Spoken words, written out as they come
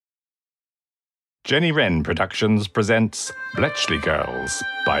Jenny Wren Productions presents Bletchley Girls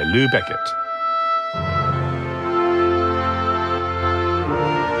by Lou Beckett.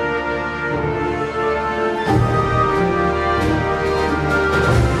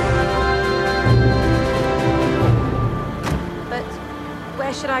 But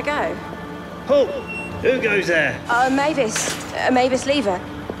where should I go? Halt! Who goes there? Mavis Lever.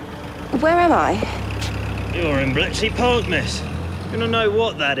 Where am I? You're in Bletchley Park, miss. You don't know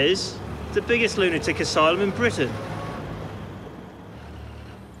what that is? It's the biggest lunatic asylum in Britain.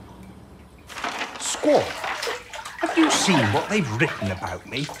 Squaw, have you seen what they've written about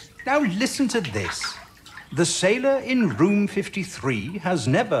me? Now listen to this. The sailor in room 53 has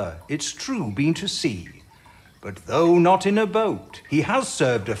never, it's true, been to sea. But though not in a boat, he has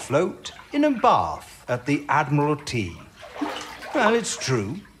served afloat in a bath at the Admiralty. Well, it's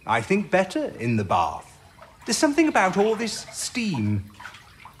true. I think better in the bath. There's something about all this steam.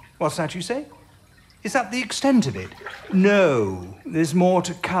 What's that you say? Is that the extent of it? No, there's more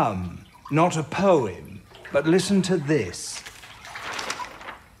to come. Not a poem, but listen to this.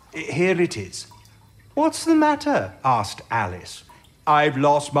 Here it is. What's the matter? Asked Alice. I've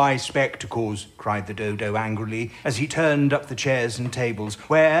lost my spectacles, cried the dodo angrily, as he turned up the chairs and tables.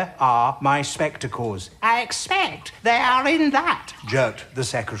 Where are my spectacles? I expect they are in that, jerked the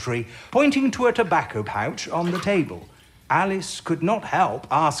secretary, pointing to a tobacco pouch on the table. Alice could not help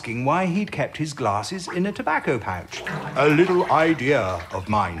asking why he'd kept his glasses in a tobacco pouch. A little idea of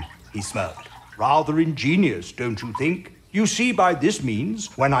mine, he smirked. Rather ingenious, don't you think? You see, by this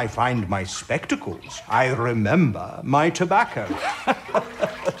means, when I find my spectacles, I remember my tobacco.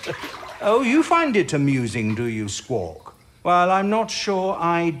 Oh, you find it amusing, do you, Squawk? Well, I'm not sure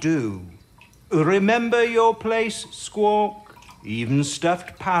I do. Remember your place, Squawk? Even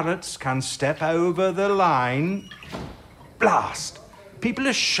stuffed parrots can step over the line. Blast! People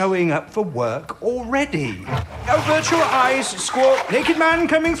are showing up for work already. Avert your eyes, Squawk. Naked man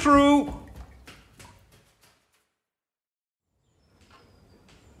coming through.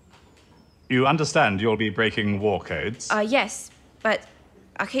 You understand you'll be breaking war codes? Yes, but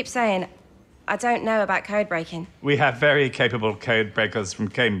I keep saying I don't know about code breaking. We have very capable code breakers from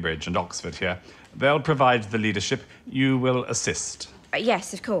Cambridge and Oxford here. They'll provide the leadership. You will assist.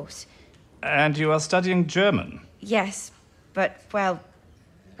 Yes, of course. And you are studying German? Yes, but, well,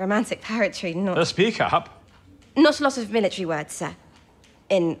 romantic poetry, not... Speak up. Not a lot of military words, sir,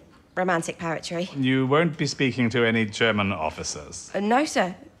 in romantic poetry. You won't be speaking to any German officers? No,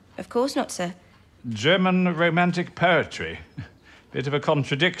 sir. Of course not, sir. German romantic poetry. Bit of a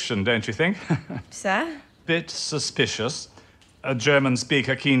contradiction, don't you think? Sir? Bit suspicious. A German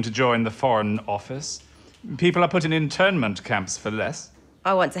speaker keen to join the Foreign Office. People are put in internment camps for less.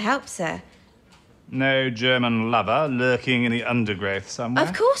 I want to help, sir. No German lover lurking in the undergrowth somewhere?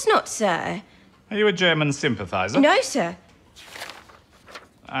 Of course not, sir. Are you a German sympathizer? No, sir.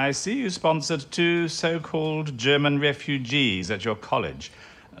 I see you sponsored 2 so-called German refugees at your college.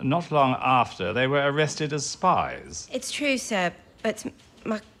 Not long after, they were arrested as spies. It's true, sir, but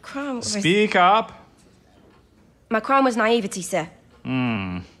my crime was... Speak up! My crime was naivety, sir.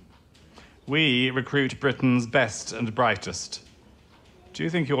 We recruit Britain's best and brightest. Do you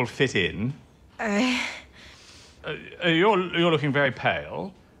think you'll fit in? You're looking very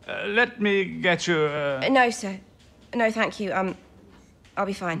pale. Let me get you... No, sir. No, thank you. I'll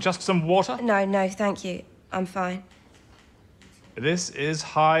be fine. Just some water? No, thank you. I'm fine. This is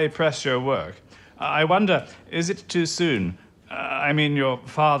high-pressure work. I wonder, is it too soon? I mean, your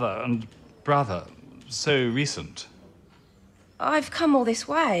father and brother, so recent. I've come all this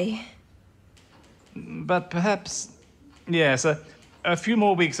way. But perhaps... Yes, a few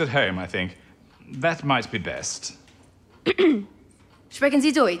more weeks at home, I think. That might be best. Sprechen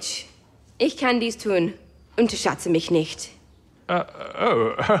Sie Deutsch? Ich kann dies tun. Unterschätze mich nicht.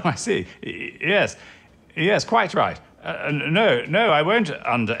 Oh, I see. Yes, quite right. No, I won't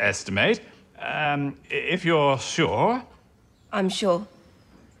underestimate. If you're sure... I'm sure.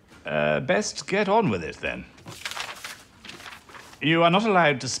 Best get on with it, then. You are not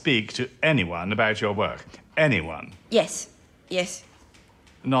allowed to speak to anyone about your work. Anyone. Yes.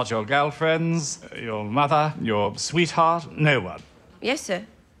 Not your girlfriends, your mother, your sweetheart, no one. Yes, sir.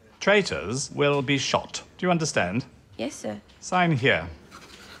 Traitors will be shot. Do you understand? Yes, sir. Sign here.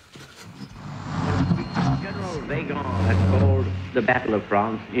 General Weygand has called the Battle of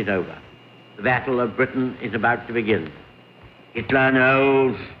France is over. The Battle of Britain is about to begin. Hitler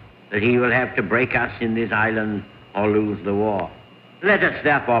knows that he will have to break us in this island or lose the war. Let us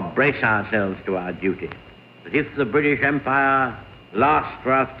therefore brace ourselves to our duty. That if the British Empire lasts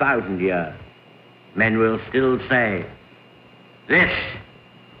for 1,000 years, men will still say, this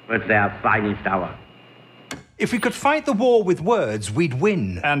was their finest hour. If we could fight the war with words, we'd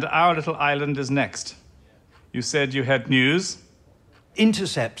win. And our little island is next. You said you had news?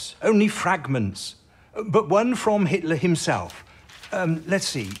 Intercepts, only fragments. But one from Hitler himself. Let's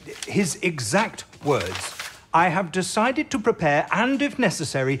see. His exact words. I have decided to prepare and, if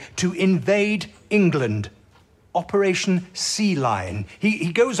necessary, to invade England. Operation Sea Lion.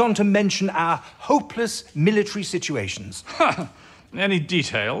 He goes on to mention our hopeless military situations. Any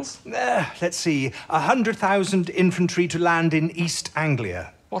details? Let's see. 100,000 infantry to land in East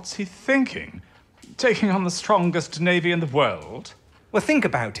Anglia. What's he thinking? Taking on the strongest navy in the world? Well, think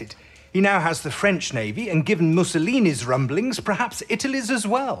about it. He now has the French navy, and given Mussolini's rumblings, perhaps Italy's as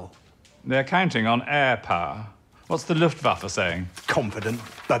well. They're counting on air power. What's the Luftwaffe saying? Confident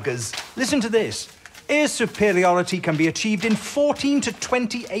buggers. Listen to this. Air superiority can be achieved in 14 to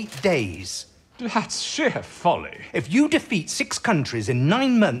 28 days. That's sheer folly. If you defeat 6 countries in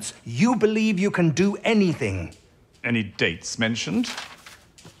 9 months, you believe you can do anything. Any dates mentioned?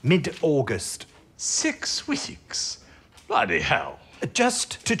 Mid-August. 6 weeks? Bloody hell.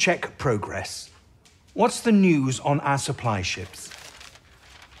 Just to check progress. What's the news on our supply ships?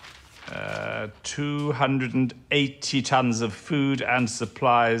 280 tons of food and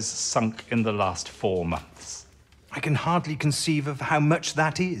supplies sunk in the last 4 months. I can hardly conceive of how much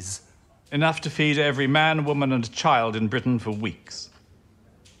that is. Enough to feed every man, woman, and child in Britain for weeks.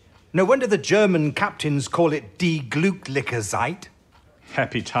 No wonder the German captains call it Die Glücklicherseite.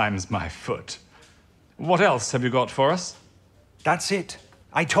 Happy times, my foot. What else have you got for us? That's it.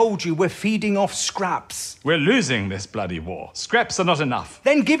 I told you we're feeding off scraps. We're losing this bloody war. Scraps are not enough.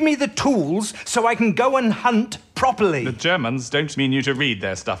 Then give me the tools so I can go and hunt properly. The Germans don't mean you to read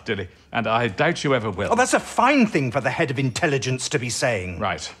their stuff, Dilly, and I doubt you ever will. Oh, that's a fine thing for the head of intelligence to be saying.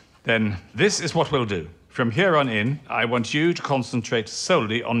 Right. Then this is what we'll do. From here on in, I want you to concentrate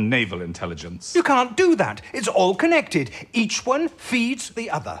solely on naval intelligence. You can't do that. It's all connected. Each one feeds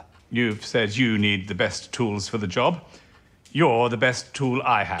the other. You've said you need the best tools for the job. You're the best tool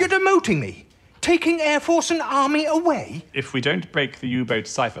I have. You're demoting me. Taking Air Force and Army away. If we don't break the U-boat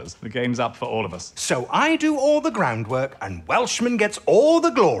ciphers, the game's up for all of us. So I do all the groundwork and Welshman gets all the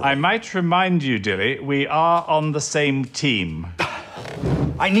glory. I might remind you, Dilly, we are on the same team.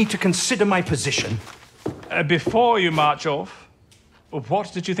 I need to consider my position. Before you march off,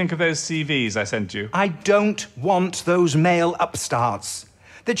 what did you think of those CVs I sent you? I don't want those male upstarts.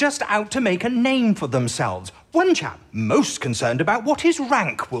 They're just out to make a name for themselves. One chap most concerned about what his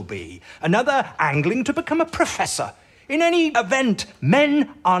rank will be. Another angling to become a professor. In any event,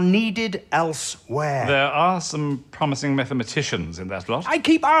 men are needed elsewhere. There are some promising mathematicians in that lot. I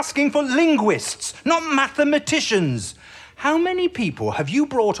keep asking for linguists, not mathematicians. How many people have you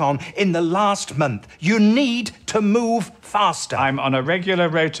brought on in the last month? You need to move faster. I'm on a regular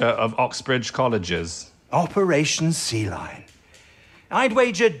rota of Oxbridge colleges. Operation Sea Lion. I'd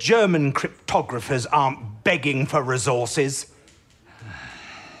wager German cryptographers aren't begging for resources.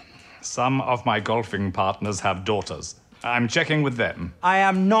 Some of my golfing partners have daughters. I'm checking with them. I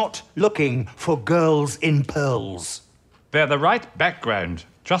am not looking for girls in pearls. They're the right background,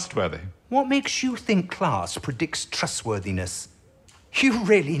 trustworthy. What makes you think class predicts trustworthiness? You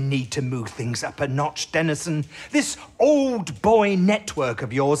really need to move things up a notch, Dennison. This old boy network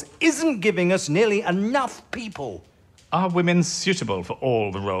of yours isn't giving us nearly enough people. Are women suitable for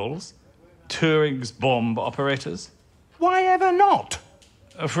all the roles? Turing's bomb operators? Why ever not?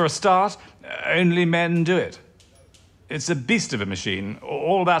 For a start, only men do it. It's a beast of a machine.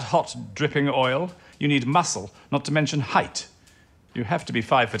 All that hot, dripping oil. You need muscle, not to mention height. You have to be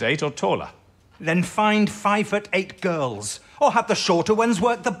 5'8" or taller. Then find 5'8" girls, or have the shorter ones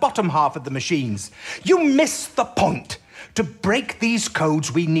work the bottom half of the machines. You miss the point. To break these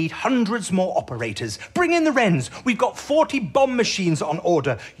codes, we need hundreds more operators. Bring in the Wrens. We've got 40 bomb machines on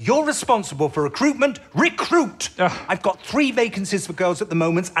order. You're responsible for recruitment. Recruit! I've got 3 vacancies for girls at the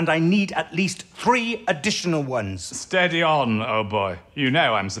moment, and I need at least 3 additional ones. Steady on, oh boy. You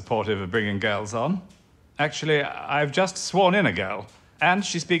know I'm supportive of bringing girls on. Actually, I've just sworn in a girl, and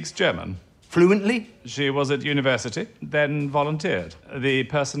she speaks German. Fluently? She was at university, then volunteered. The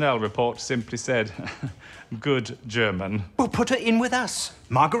personnel report simply said, good German. Well, put her in with us.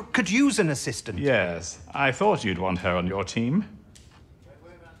 Margaret could use an assistant. Yes, I thought you'd want her on your team.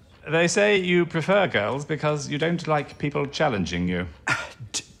 They say you prefer girls because you don't like people challenging you.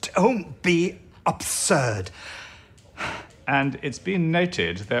 Don't be absurd. And it's been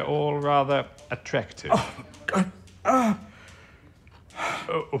noted they're all rather attractive.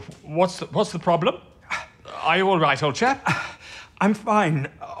 What's the problem? Are you all right, old chap? I'm fine,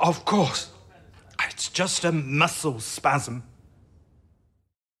 of course. It's just a muscle spasm.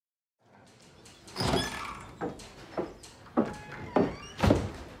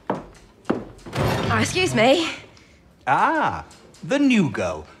 Excuse me. Ah, the new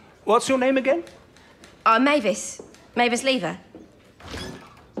girl. What's your name again? Mavis. Mavis Lever.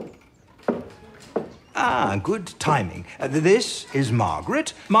 Ah, good timing. This is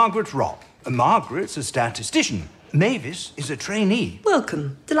Margaret. Margaret Robb. Margaret's a statistician. Mavis is a trainee.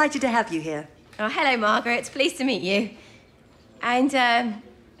 Welcome. Delighted to have you here. Oh, hello, Margaret. Pleased to meet you. And,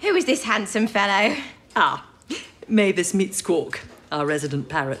 who is this handsome fellow? Ah, Mavis meets Squawk, our resident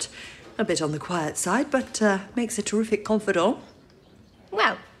parrot. A bit on the quiet side, but makes a terrific confidant.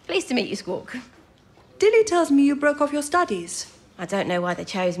 Well, pleased to meet you, Squawk. Dilly tells me you broke off your studies. I don't know why they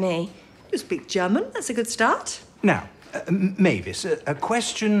chose me. You speak German. That's a good start. Now, Mavis, a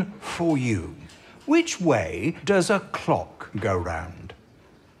question for you. Which way does a clock go round?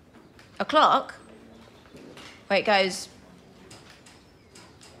 A clock? Well, it goes...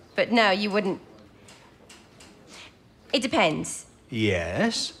 But no, you wouldn't... It depends.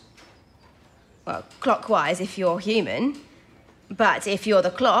 Yes? Well, clockwise if you're human. But if you're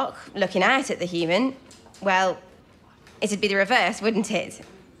the clock, looking out at the human, well, it'd be the reverse, wouldn't it?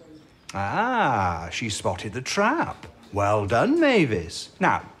 Ah, she spotted the trap. Well done, Mavis.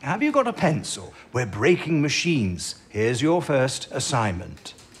 Now, have you got a pencil? We're breaking machines. Here's your first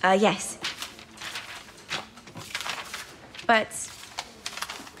assignment. Yes. But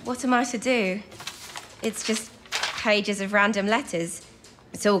what am I to do? It's just pages of random letters.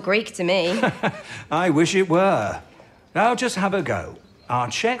 It's all Greek to me. I wish it were. Now just have a go. I'll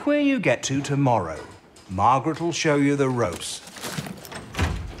check where you get to tomorrow. Margaret will show you the ropes.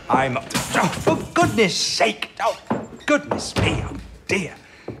 Oh, for goodness sake! Oh, goodness me, oh dear.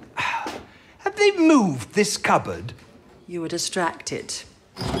 Have they moved this cupboard? You were distracted.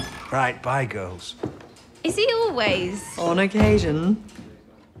 Right, bye, girls. Is he always? On occasion.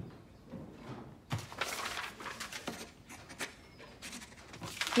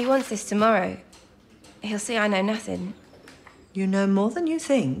 He wants this tomorrow. He'll see I know nothing. You know more than you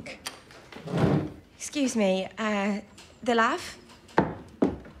think. Excuse me, the laugh?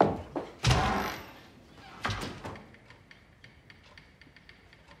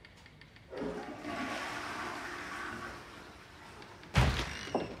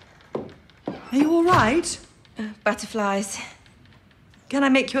 Are you all right? Butterflies. Can I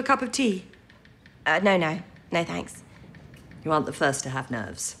make you a cup of tea? No, thanks. You aren't the first to have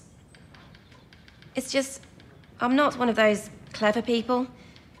nerves. It's just, I'm not one of those clever people,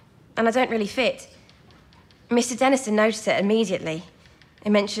 and I don't really fit. Mr. Denniston noticed it immediately.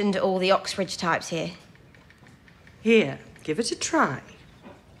 He mentioned all the Oxbridge types here. Here, give it a try.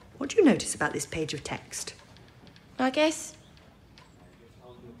 What do you notice about this page of text? I guess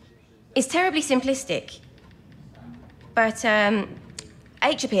it's terribly simplistic. But,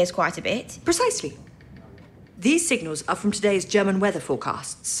 H appears quite a bit. Precisely. These signals are from today's German weather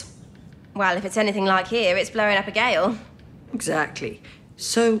forecasts. Well, if it's anything like here, it's blowing up a gale. Exactly.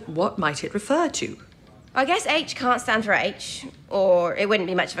 So what might it refer to? I guess H can't stand for H, or it wouldn't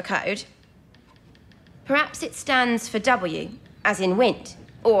be much of a code. Perhaps it stands for W, as in wind,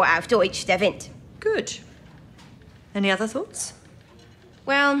 or auf Deutsch der Wind. Good. Any other thoughts?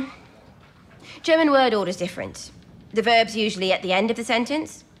 Well, German word order's different. The verb's usually at the end of the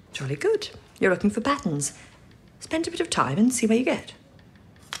sentence. Jolly good. You're looking for patterns. Spend a bit of time and see where you get.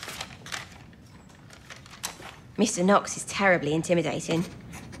 Mr. Knox is terribly intimidating.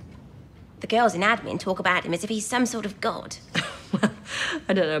 The girls in admin talk about him as if he's some sort of god. Well,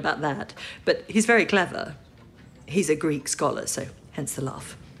 I don't know about that, but he's very clever. He's a Greek scholar, so hence the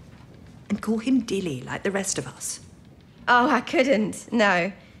laugh. And call him Dilly, like the rest of us. Oh, I couldn't.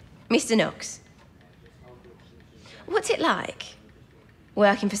 No. Mr. Knox. What's it like?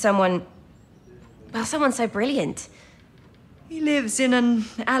 Working for someone... Well, someone so brilliant. He lives in an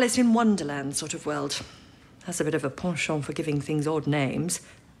Alice in Wonderland sort of world. Has a bit of a penchant for giving things odd names.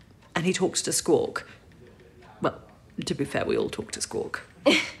 And he talks to Squawk. Well, to be fair, we all talk to Squawk.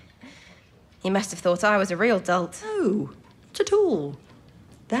 He must have thought I was a real dolt. No, not at all.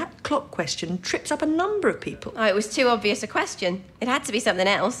 That clock question trips up a number of people. Oh, it was too obvious a question. It had to be something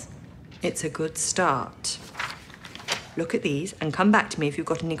else. It's a good start. Look at these and come back to me if you've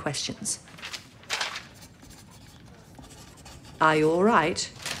got any questions. Are you all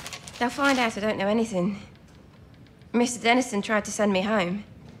right? They'll find out I don't know anything. Mr. Denniston tried to send me home.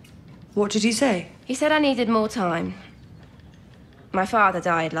 What did he say? He said I needed more time. My father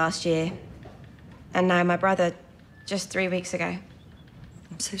died last year. And now my brother, just 3 weeks ago.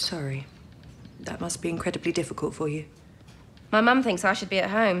 I'm so sorry. That must be incredibly difficult for you. My mum thinks I should be at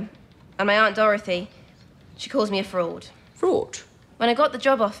home. And my Aunt Dorothy, she calls me a fraud. Fraud? When I got the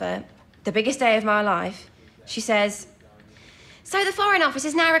job offer, the biggest day of my life, she says, "So the Foreign Office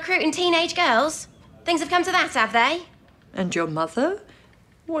is now recruiting teenage girls?" Things have come to that, have they? And your mother?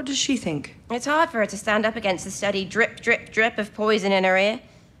 What does she think? It's hard for her to stand up against the steady drip, drip, drip of poison in her ear.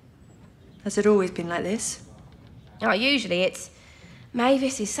 Has it always been like this? Oh, usually it's...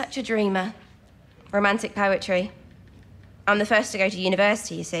 Mavis is such a dreamer. Romantic poetry. I'm the first to go to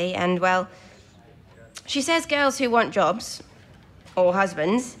university, you see, and, well... She says girls who want jobs, or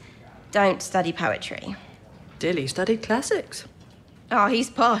husbands, don't study poetry. Dilly studied classics. Oh, he's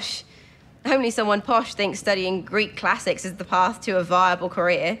posh. Only someone posh thinks studying Greek classics is the path to a viable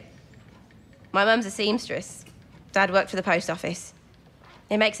career. My mum's a seamstress. Dad worked for the post office.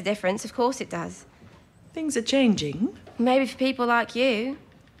 It makes a difference, of course it does. Things are changing. Maybe for people like you,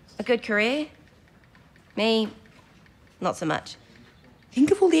 a good career. Me, not so much.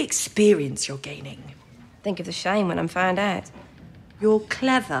 Think of all the experience you're gaining. Think of the shame when I'm found out. You're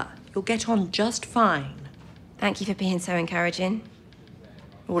clever. You'll get on just fine. Thank you for being so encouraging.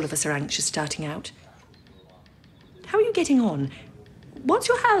 All of us are anxious starting out. How are you getting on? What's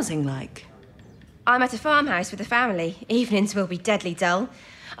your housing like? I'm at a farmhouse with the family. Evenings will be deadly dull.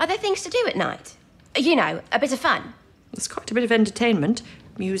 Are there things to do at night? You know, a bit of fun. There's quite a bit of entertainment.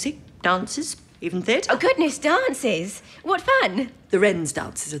 Music, dances, even theatre. Oh, goodness, dances! What fun! The Wren's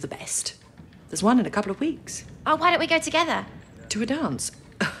dances are the best. There's one in a couple of weeks. Oh, why don't we go together? To a dance?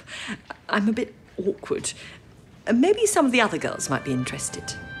 I'm a bit awkward. Maybe some of the other girls might be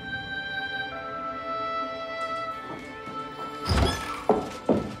interested.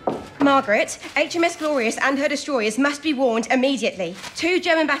 Margaret, HMS Glorious and her destroyers must be warned immediately. 2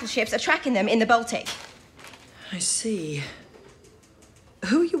 German battleships are tracking them in the Baltic. I see.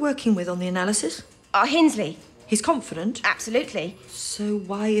 Who are you working with on the analysis? Hinsley. He's confident. Absolutely. So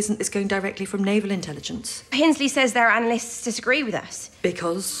why isn't this going directly from naval intelligence? Hinsley says their analysts disagree with us.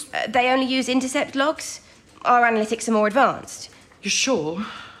 Because? They only use intercept logs. Our analytics are more advanced. You're sure?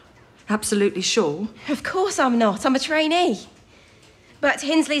 Absolutely sure? Of course I'm not. I'm a trainee. But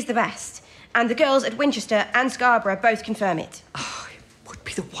Hinsley's the best. And the girls at Winchester and Scarborough both confirm it. Oh, it would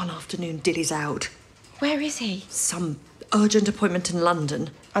be the one afternoon Dilly's out. Where is he? Some urgent appointment in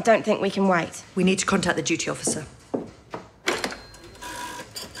London. I don't think we can wait. We need to contact the duty officer.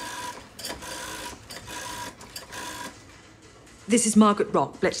 This is Margaret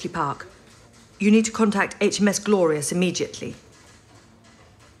Rock, Bletchley Park. You need to contact HMS Glorious immediately.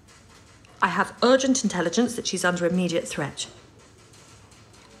 I have urgent intelligence that she's under immediate threat.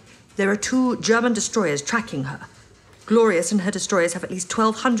 There are 2 German destroyers tracking her. Glorious and her destroyers have at least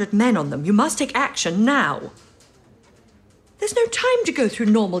 1,200 men on them. You must take action now. There's no time to go through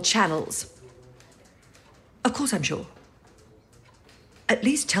normal channels. Of course I'm sure. At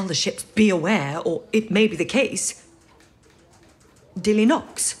least tell the ships be aware, or it may be the case. Dilly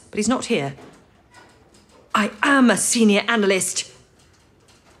knocks, but he's not here. I am a senior analyst.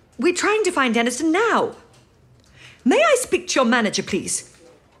 We're trying to find Aniston now. May I speak to your manager, please?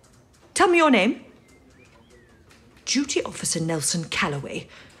 Tell me your name. Duty Officer Nelson Calloway.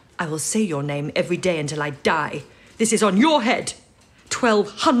 I will say your name every day until I die. This is on your head.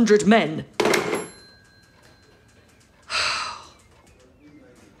 1,200 men.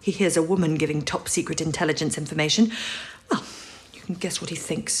 He hears a woman giving top-secret intelligence information. Well, you can guess what he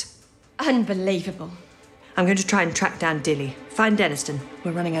thinks. Unbelievable. I'm going to try and track down Dilly. Find Denniston.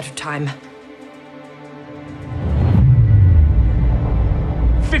 We're running out of time.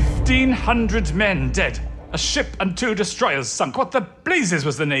 1,500 men dead. A ship and 2 destroyers sunk. What the blazes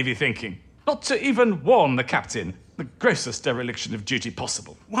was the Navy thinking? Not to even warn the captain. The grossest dereliction of duty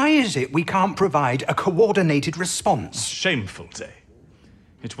possible. Why is it we can't provide a coordinated response? Shameful day.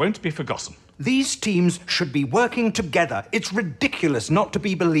 It won't be forgotten. These teams should be working together. It's ridiculous not to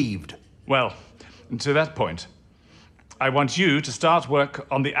be believed. Well, to that point, I want you to start work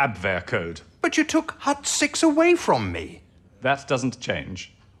on the Abwehr code. But you took Hut 6 away from me. That doesn't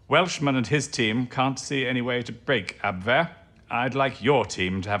change. Welshman and his team can't see any way to break Abwehr. I'd like your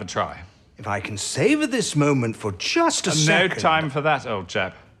team to have a try. If I can savor this moment for just a No second... time for that, old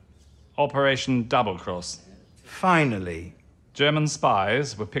chap. Operation Double Cross. Finally. German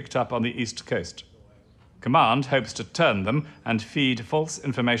spies were picked up on the east coast. Command hopes to turn them and feed false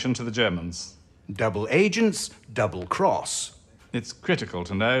information to the Germans. Double agents, double cross. It's critical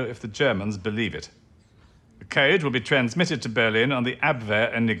to know if the Germans believe it. The code will be transmitted to Berlin on the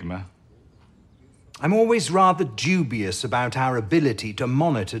Abwehr Enigma. I'm always rather dubious about our ability to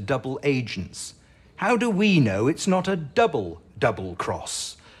monitor double agents. How do we know it's not a double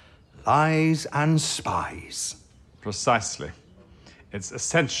cross? Lies and spies. Precisely. It's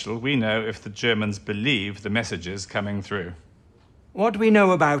essential we know if the Germans believe the messages coming through. What do we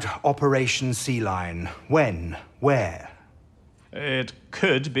know about Operation Sea Lion? When? Where? It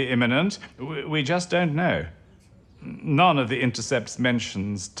could be imminent. We just don't know. None of the intercepts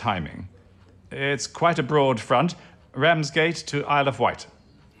mentions timing. It's quite a broad front, Ramsgate to Isle of Wight.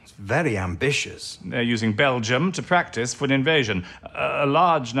 It's very ambitious. They're using Belgium to practice for an invasion. A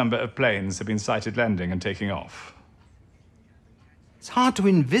large number of planes have been sighted landing and taking off. It's hard to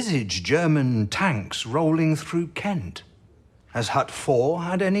envisage German tanks rolling through Kent. Has Hut 4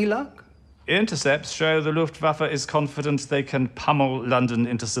 had any luck? Intercepts show the Luftwaffe is confident they can pummel London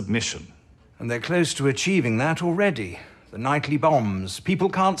into submission. And they're close to achieving that already. The nightly bombs. People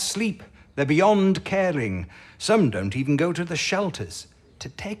can't sleep. They're beyond caring. Some don't even go to the shelters. To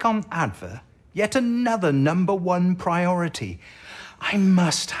take on Adver, yet another #1 priority. I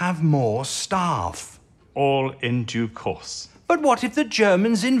must have more staff. All in due course. But what if the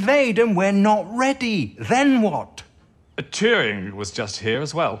Germans invade and we're not ready? Then what? Turing was just here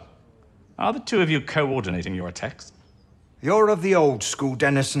as well. Are the two of you coordinating your attacks? You're of the old school,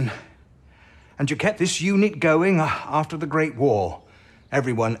 Dennison. And you kept this unit going after the Great War.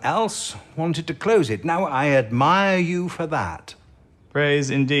 Everyone else wanted to close it. Now, I admire you for that. Praise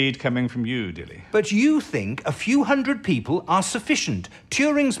indeed coming from you, Dilly. But you think a few hundred people are sufficient.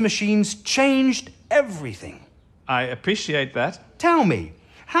 Turing's machines changed everything. I appreciate that. Tell me,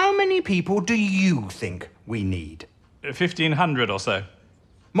 how many people do you think we need? 1,500 or so.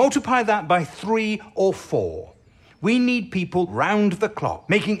 Multiply that by 3 or 4. We need people round the clock,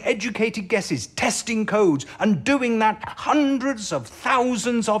 making educated guesses, testing codes, and doing that hundreds of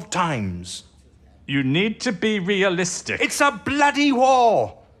thousands of times. You need to be realistic. It's a bloody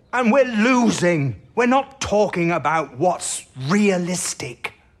war, and we're losing. We're not talking about what's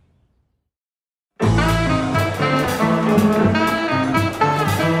realistic.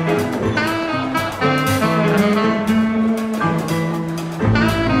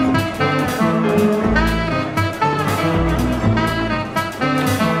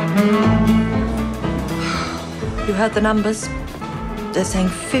 You heard the numbers? They're saying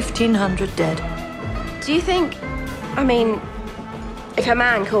 1,500 dead. Do you think... I mean, if a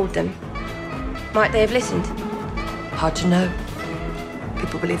man called them, might they have listened? Hard to know.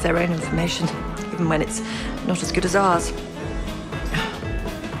 People believe their own information, even when it's not as good as ours.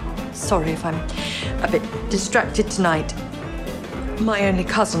 Sorry if I'm a bit distracted tonight. My only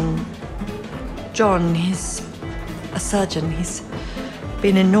cousin, John, he's a surgeon. He's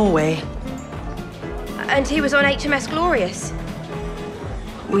been in Norway. And he was on HMS Glorious.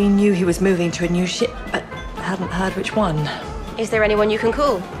 We knew he was moving to a new ship, but hadn't heard which one. Is there anyone you can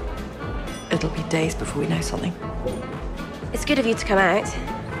call? It'll be days before we know something. It's good of you to come out.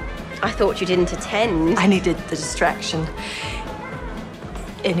 I thought you didn't attend. I needed the distraction.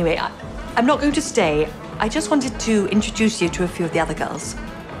 Anyway, I'm not going to stay. I just wanted to introduce you to a few of the other girls.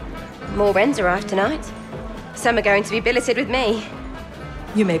 More Wrens arrived tonight. Some are going to be billeted with me.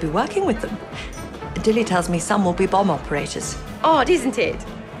 You may be working with them. Dilly tells me some will be bomb operators. Odd, isn't it?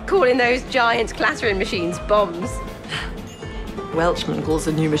 Calling those giant clattering machines bombs. Welchman calls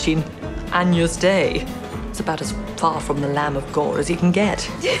the new machine Agnus Dei. It's about as far from the Lamb of God as you can get.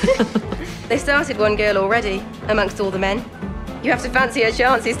 They started one girl already, amongst all the men. You have to fancy her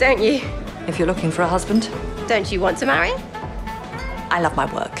chances, don't you? If you're looking for a husband. Don't you want to marry? I love my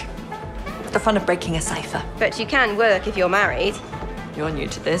work. The fun of breaking a cipher. But you can work if you're married. You're new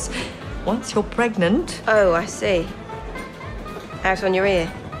to this. Once you're pregnant... Oh, I see. Out on your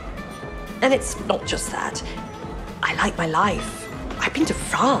ear. And it's not just that. I like my life. I've been to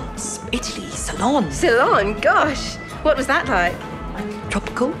France, Italy, Ceylon. Ceylon? Gosh! What was that like?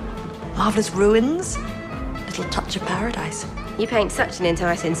 Tropical, marvellous ruins, little touch of paradise. You paint such an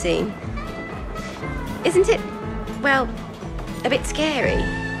enticing scene. Isn't it, well, a bit scary?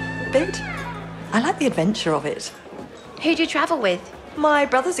 Bit. I like the adventure of it. Who do you travel with? My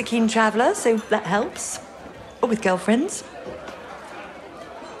brother's a keen traveller, so that helps. Or with girlfriends.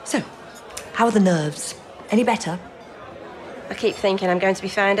 So, how are the nerves? Any better? I keep thinking I'm going to be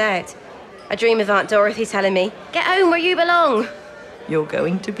found out. I dream of Aunt Dorothy telling me, "Get home where you belong." You're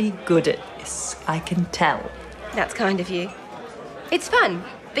going to be good at this, I can tell. That's kind of you. It's fun,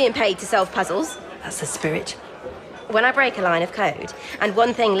 being paid to solve puzzles. That's the spirit. When I break a line of code, and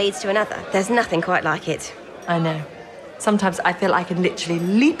one thing leads to another, there's nothing quite like it. I know. Sometimes I feel I can literally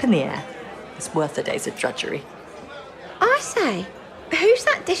leap in the air. It's worth the days of drudgery. I say, who's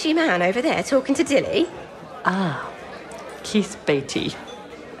that dishy man over there talking to Dilly? Ah, Keith Beatty.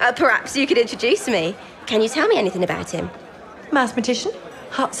 Perhaps you could introduce me. Can you tell me anything about him? Mathematician,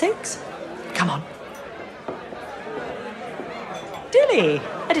 heartsakes. Come on. Dilly,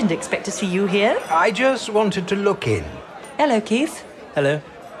 I didn't expect to see you here. I just wanted to look in. Hello, Keith. Hello.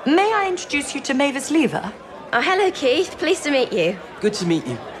 May I introduce you to Mavis Lever? Oh, hello, Keith. Pleased to meet you. Good to meet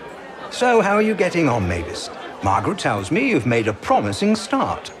you. So, how are you getting on, Mavis? Margaret tells me you've made a promising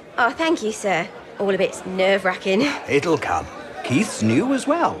start. Oh, thank you, sir. All a bit nerve-wracking. It'll come. Keith's new as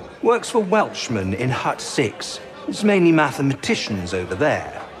well. Works for Welshman in Hut 6. It's mainly mathematicians over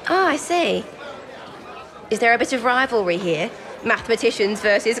there. Oh, I see. Is there a bit of rivalry here? Mathematicians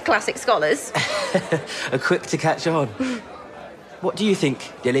versus classic scholars? Quick to catch on. What do you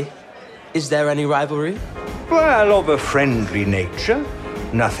think, Dilly? Is there any rivalry? Well, of a friendly nature.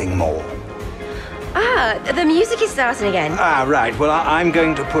 Nothing more. Ah, the music is starting again. Ah, right. Well, I'm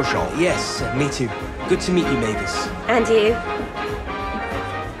going to push on. Yes, me too. Good to meet you, Mavis. And you.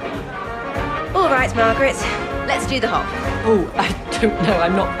 All right, Margaret. Let's do the hop. Oh, I don't know.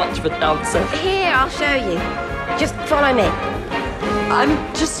 I'm not much of a dancer. Here, I'll show you. Just follow me.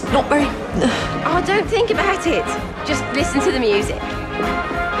 I'm just not very... Oh, don't think about it. Just listen to the music.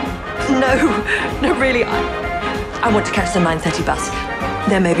 No, really. I want to catch the 9:30 bus.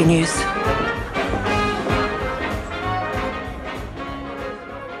 There may be news.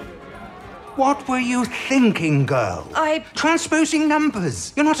 What were you thinking, girl? Transposing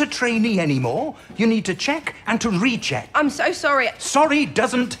numbers. You're not a trainee anymore. You need to check and to recheck. I'm so sorry. Sorry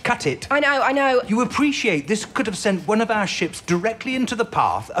doesn't cut it. I know. You appreciate this could have sent one of our ships directly into the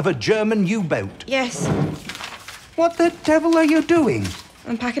path of a German U-boat. Yes, What the devil are you doing?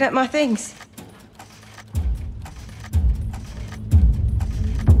 I'm packing up my things.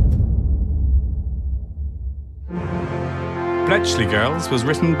 Bletchley Girls was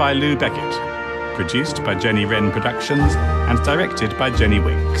written by Lou Beckett, produced by Jenny Wren Productions and directed by Jenny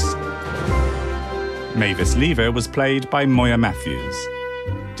Wicks. Mavis Lever was played by Moya Matthews,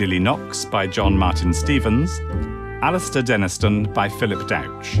 Dilly Knox by John Martin Stevens, Alistair Denniston by Philip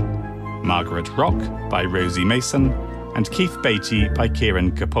Douch, Margaret Rock by Rosie Mason, and Keith Beattie by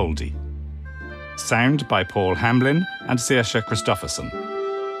Kieran Capaldi. Sound by Paul Hamlin and Saoirse Christopherson,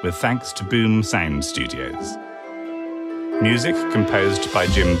 with thanks to Boom Sound Studios. Music composed by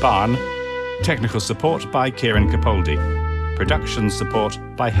Jim Barn, technical support by Kieran Capaldi, production support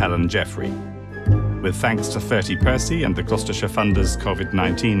by Helen Jeffrey. With thanks to 30 Percy and the Gloucestershire Funders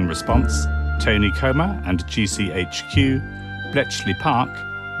COVID-19 response, Tony Comer and GCHQ, Bletchley Park,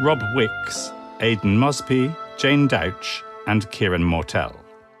 Rob Wicks, Aidan Mosby, Jane Douch, and Kieran Mortell.